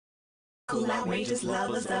Cool, outrageous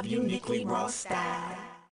lovers of uniquely raw style.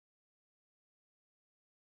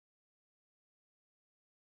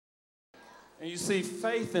 And you see,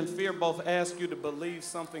 faith and fear both ask you to believe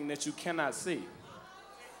something that you cannot see.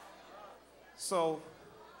 So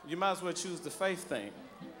you might as well choose the faith thing,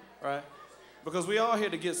 right? Because we all here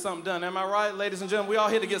to get something done. Am I right, ladies and gentlemen? We all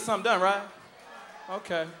here to get something done, right?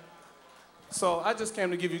 Okay. So I just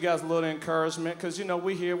came to give you guys a little encouragement because, you know,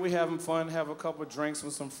 we here, we having fun, have a couple of drinks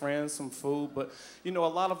with some friends, some food. But, you know, a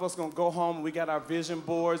lot of us going to go home and we got our vision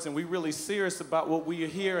boards and we really serious about what we are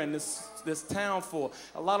here in this town for.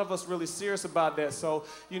 A lot of us really serious about that. So,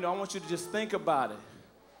 you know, I want you to just think about it.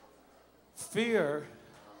 Fear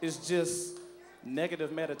is just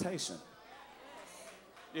negative meditation.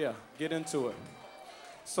 Yeah, get into it.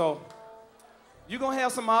 So you're going to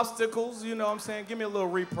have some obstacles, you know what I'm saying? Give me a little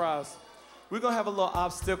reprise. We're going to have a little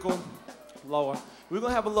obstacle, Lord. We're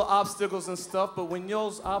going to have a little obstacles and stuff, but when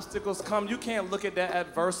those obstacles come, you can't look at that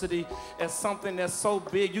adversity as something that's so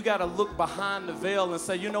big. You got to look behind the veil and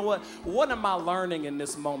say, you know what am I learning in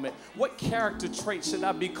this moment? What character trait should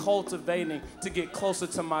I be cultivating to get closer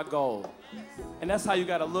to my goal? And that's how you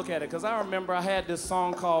got to look at it. Because I remember I had this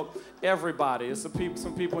song called Everybody. It's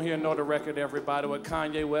some people here know the record Everybody with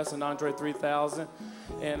Kanye West and Andre 3000.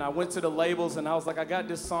 And I went to the labels and I was like, I got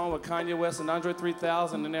this song with Kanye West and Andre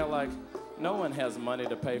 3000. And they're like, no one has money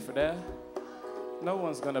to pay for that. No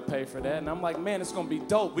one's going to pay for that. And I'm like, man, it's going to be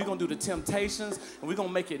dope. We're going to do the Temptations and we're going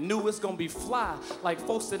to make it new. It's going to be fly. Like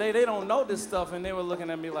folks today, they don't know this stuff. And they were looking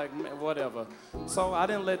at me like, man, whatever. So I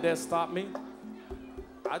didn't let that stop me.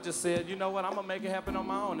 I just said, you know what, I'm going to make it happen on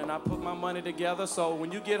my own. And I put my money together. So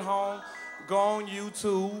when you get home, go on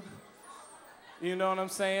YouTube, you know what I'm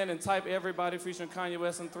saying, and type Everybody featuring Kanye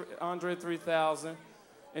West and Andre 3000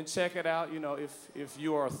 and check it out, you know, if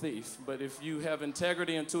you are a thief. But if you have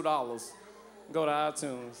integrity and $2, go to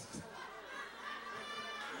iTunes.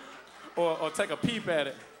 Or take a peep at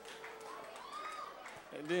it.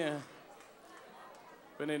 And then,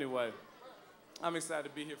 but anyway, I'm excited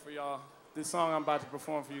to be here for y'all. This song I'm about to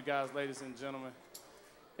perform for you guys, ladies and gentlemen,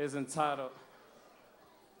 is entitled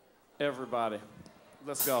Everybody.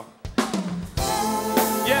 Let's go.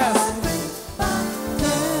 Yes.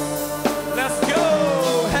 Let's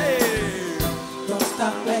go. Hey. Don't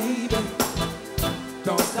stop, baby.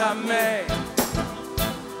 Don't stop me.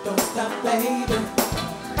 Don't stop, baby.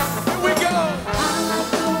 Here we go. I like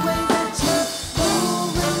the way that you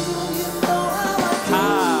move, you know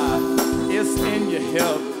how I do. It's in your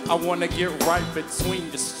hip. I wanna get right between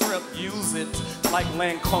your strip. Use it like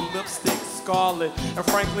Lancome lipstick, scarlet. And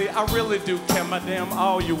frankly, I really do care, my damn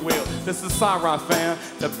all you will. This is Siron, fam,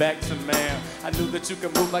 the back to man. I knew that you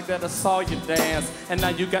could move like that, I saw you dance. And now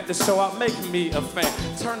you got to show out, make me a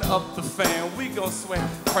fan. Turn up the fan, we gon' sweat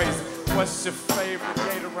crazy. What's your favorite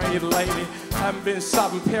Gatorade, lady? Haven't been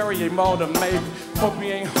shopping Perrier more than maybe. Hope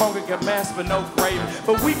you ain't hungry, got mass but no gravy.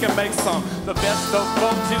 But we can make some, the best of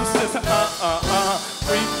both juices.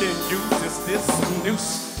 We can use this new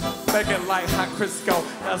make it like hot Crisco.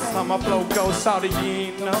 That's how my flow goes. Shout it, you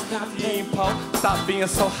ain't know, you ain't po. Stop being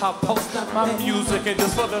so hot, post. My music ain't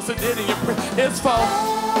just for the sedity and it's for.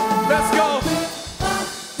 Let's go.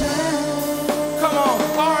 Come on,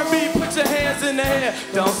 R&B, put your hands in the air.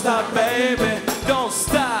 Don't stop, baby. Don't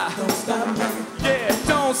stop. Don't stop, baby. Yeah,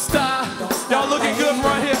 don't stop. Y'all looking good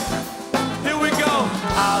right here. Here we go.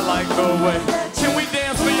 I like the way. Can we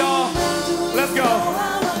dance for y'all? Let's go.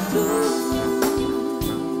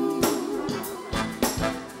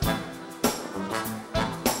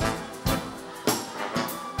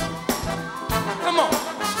 Come on.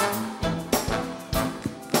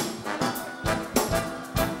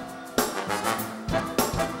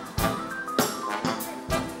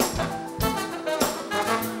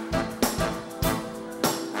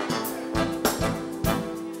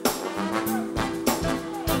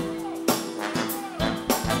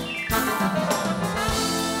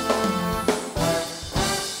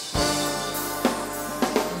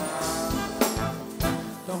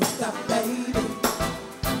 Don't stop, baby.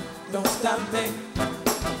 Don't stop, baby.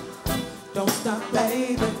 Don't stop,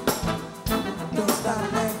 baby. Don't stop,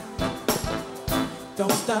 baby.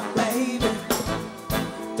 Don't stop, baby.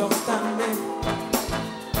 Don't stop, baby.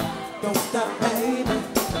 Don't stop, baby.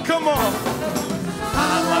 Come on.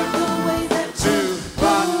 I like the way that to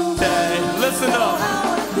listen up.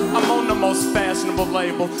 I'm on the most fashionable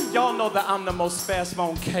label. Y'all know that I'm the most fast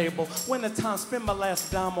phone cable. Wintertime, spend my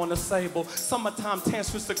last dime on the sable. Summertime, tan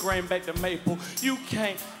switch the grain back to maple. You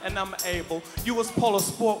can't, and I'm able. You was Polar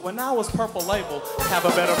Sport when I was Purple Label. Have a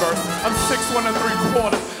better verse. I'm 6'1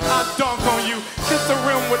 3/4. I dunk on you. Hit the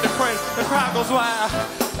rim with the crane. The crowd goes wild.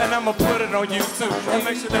 And I'ma put it on YouTube. And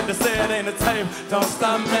make sure that the set ain't a tape. Don't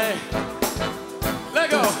stop me. Let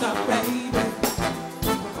go. Don't stop, baby.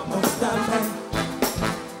 Don't stop, baby.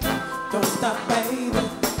 Don't stop, baby.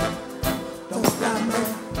 Don't stop,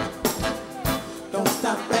 baby. Don't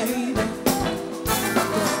stop, baby.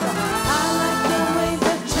 I like the way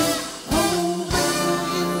that you move, and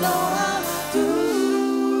you know how to.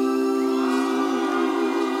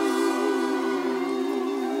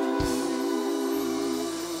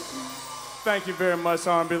 Thank you very much,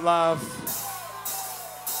 R&B Live.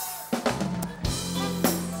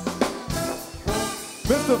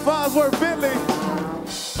 Mr. Farnsworth Bentley.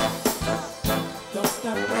 Don't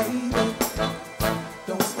stop, baby.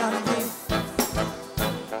 Don't stop, baby.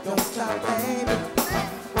 Don't stop, baby.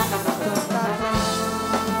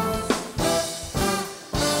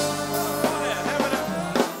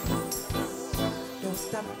 Don't stop, baby. Don't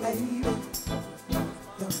stop, baby.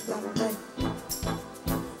 Don't stop, baby.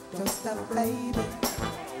 Don't stop, baby.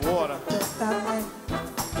 Water. Don't stop, baby.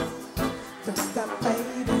 Don't stop,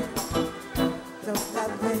 baby. Don't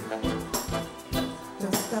stop, baby.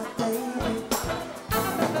 Don't stop, baby. I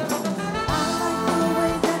like the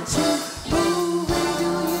way that you move, and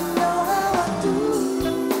do you know how I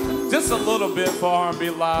do? Just a little bit for R&B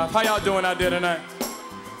Live. How y'all doing out there tonight?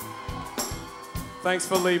 Thanks,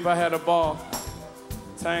 Philippe. I had a ball.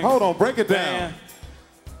 Tank. Hold on, break it down. Man.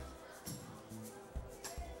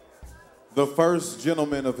 The first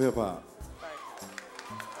gentleman of hip hop.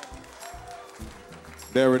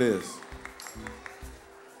 There it is.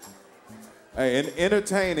 Hey, and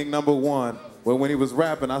entertaining, number one. Well, when he was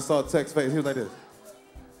rapping, I saw Tech's face. He was like this.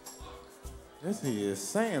 This he is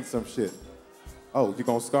saying some shit. Oh, you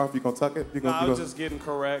gonna scarf? You gonna tuck it? You Nah, I gonna, was just getting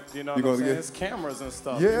correct, you know You what I'm gonna saying? get- It's cameras and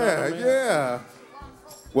stuff. Yeah, you know what I mean? yeah.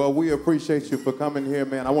 Well, we appreciate you for coming here,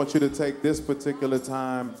 man. I want you to take this particular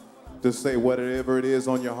time to say whatever it is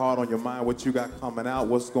on your heart, on your mind, what you got coming out,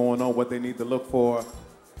 what's going on, what they need to look for.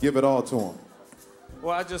 Give it all to them.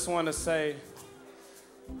 Well, I just want to say,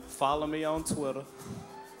 follow me on Twitter.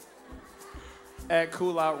 At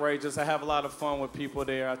Cool Outrageous. I have a lot of fun with people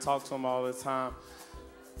there. I talk to them all the time.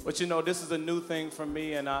 But you know, this is a new thing for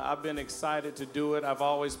me, and I've been excited to do it. I've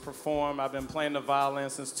always performed. I've been playing the violin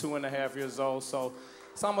since 2.5 years old, so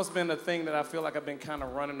it's almost been a thing that I feel like I've been kind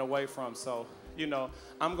of running away from. So, you know,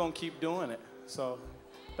 I'm gonna keep doing it. So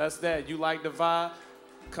that's that. You like the vibe?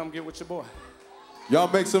 Come get with your boy.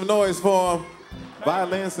 Y'all make some noise for him.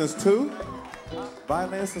 Violin since 2?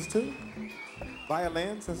 Violin since 2?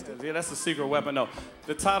 Violin since 2? Yeah, that's a secret weapon, though.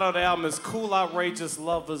 The title of the album is Cool Outrageous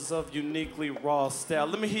Lovers of Uniquely Raw Style.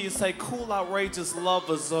 Let me hear you say, Cool Outrageous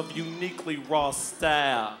Lovers of Uniquely Raw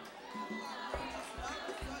Style.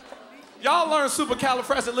 Y'all learn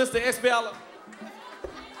supercalifragilisticexpialidocious.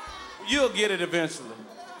 You'll get it eventually.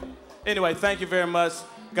 Anyway, thank you very much.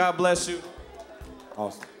 God bless you.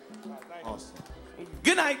 Awesome. Awesome.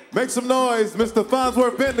 Good night. Make some noise, Mr.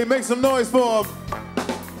 Farnsworth Bentley. Make some noise for him.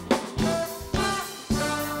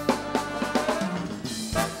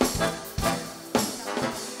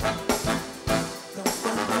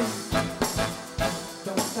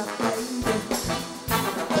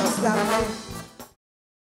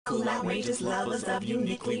 Cool outrageous lovers of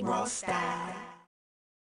uniquely raw style.